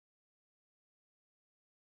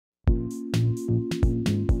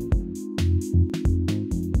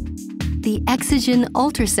The EXOGEN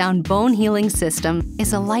Ultrasound Bone Healing System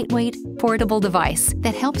is a lightweight, portable device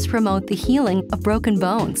that helps promote the healing of broken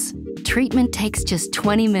bones. Treatment takes just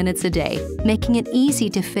 20 minutes a day, making it easy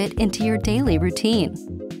to fit into your daily routine.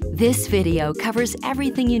 This video covers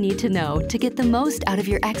everything you need to know to get the most out of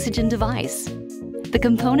your EXOGEN device. The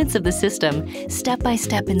components of the system,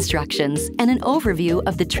 step-by-step instructions, and an overview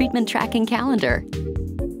of the treatment tracking calendar.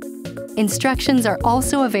 Instructions are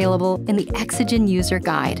also available in the EXOGEN User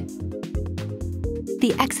Guide.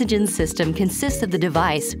 The EXOGEN system consists of the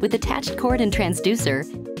device with attached cord and transducer,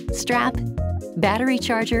 strap, battery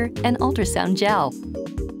charger, and ultrasound gel.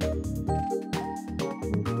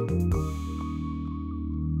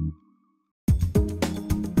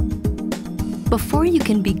 Before you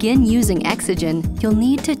can begin using EXOGEN, you'll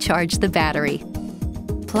need to charge the battery.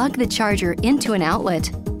 Plug the charger into an outlet.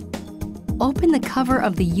 Open the cover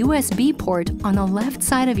of the USB port on the left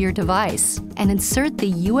side of your device and insert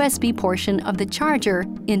the USB portion of the charger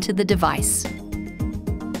into the device.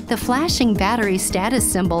 The flashing battery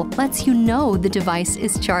status symbol lets you know the device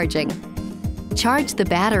is charging. Charge the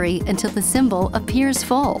battery until the symbol appears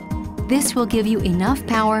full. This will give you enough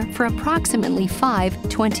power for approximately 5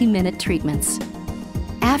 20-minute treatments.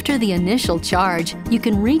 After the initial charge, you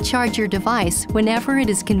can recharge your device whenever it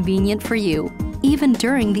is convenient for you, even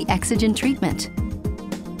during the EXOGEN treatment.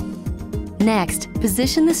 Next,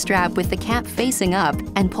 position the strap with the cap facing up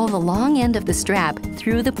and pull the long end of the strap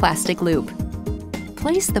through the plastic loop.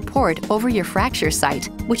 Place the port over your fracture site,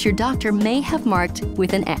 which your doctor may have marked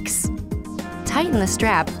with an X. Tighten the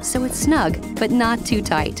strap so it's snug but not too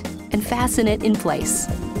tight, and fasten it in place.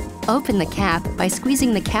 Open the cap by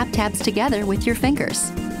squeezing the cap tabs together with your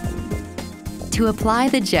fingers. To apply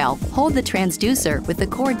the gel, hold the transducer with the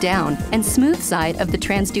cord down and smooth side of the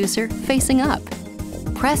transducer facing up.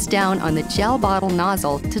 Press down on the gel bottle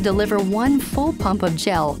nozzle to deliver one full pump of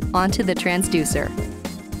gel onto the transducer.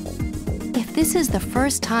 If this is the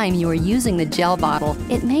first time you are using the gel bottle,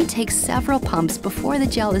 it may take several pumps before the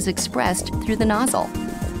gel is expressed through the nozzle.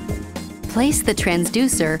 Place the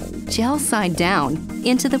transducer, gel side down,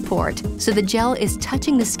 into the port so the gel is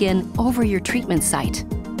touching the skin over your treatment site.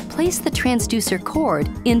 Place the transducer cord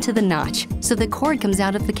into the notch so the cord comes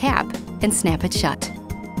out of the cap and snap it shut.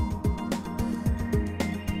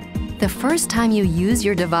 The first time you use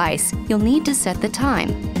your device, you'll need to set the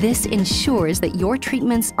time. This ensures that your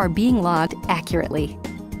treatments are being logged accurately.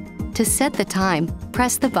 To set the time,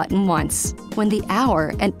 press the button once. When the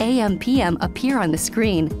hour and AM/PM appear on the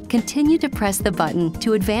screen, continue to press the button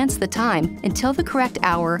to advance the time until the correct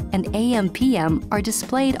hour and AM/PM are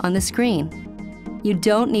displayed on the screen. You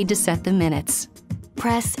don't need to set the minutes.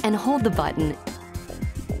 Press and hold the button.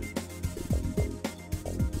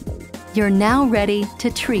 You're now ready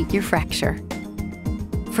to treat your fracture.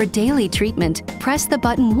 For daily treatment, press the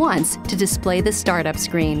button once to display the startup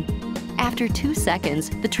screen. After 2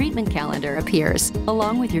 seconds, the treatment calendar appears,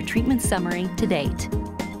 along with your treatment summary to date.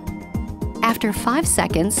 After 5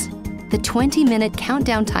 seconds, the 20-minute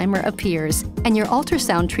countdown timer appears, and your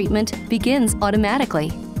ultrasound treatment begins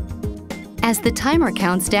automatically. As the timer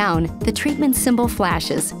counts down, the treatment symbol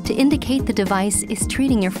flashes to indicate the device is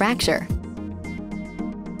treating your fracture.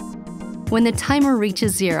 When the timer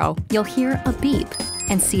reaches 0, you'll hear a beep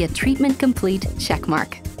and see a treatment complete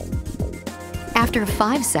checkmark. After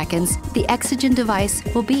 5 seconds, the EXOGEN device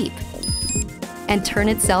will beep and turn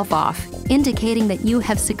itself off, indicating that you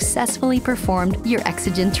have successfully performed your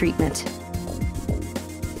EXOGEN treatment.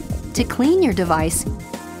 To clean your device,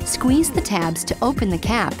 squeeze the tabs to open the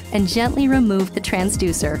cap and gently remove the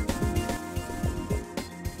transducer.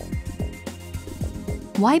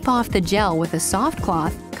 Wipe off the gel with a soft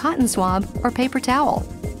cloth, cotton swab, or paper towel.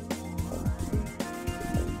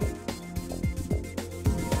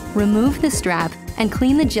 Remove the strap and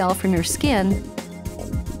clean the gel from your skin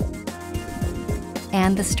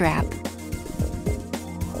and the strap.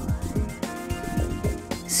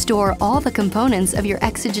 Store all the components of your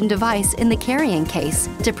EXOGEN device in the carrying case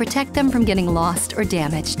to protect them from getting lost or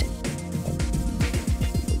damaged.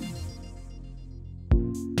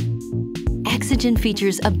 EXOGEN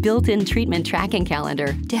features a built-in treatment tracking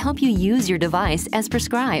calendar to help you use your device as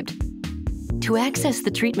prescribed. To access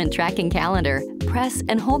the treatment tracking calendar, press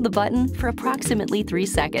and hold the button for approximately 3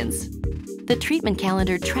 seconds. The treatment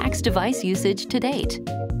calendar tracks device usage to date.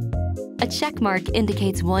 A check mark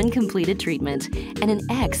indicates one completed treatment, and an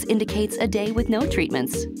X indicates a day with no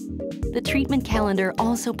treatments. The treatment calendar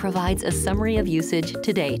also provides a summary of usage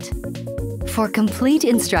to date. For complete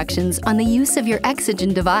instructions on the use of your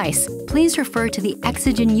EXOGEN device, please refer to the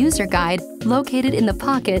EXOGEN User Guide located in the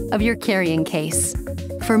pocket of your carrying case.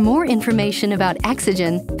 For more information about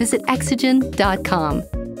EXOGEN, visit exogen.com.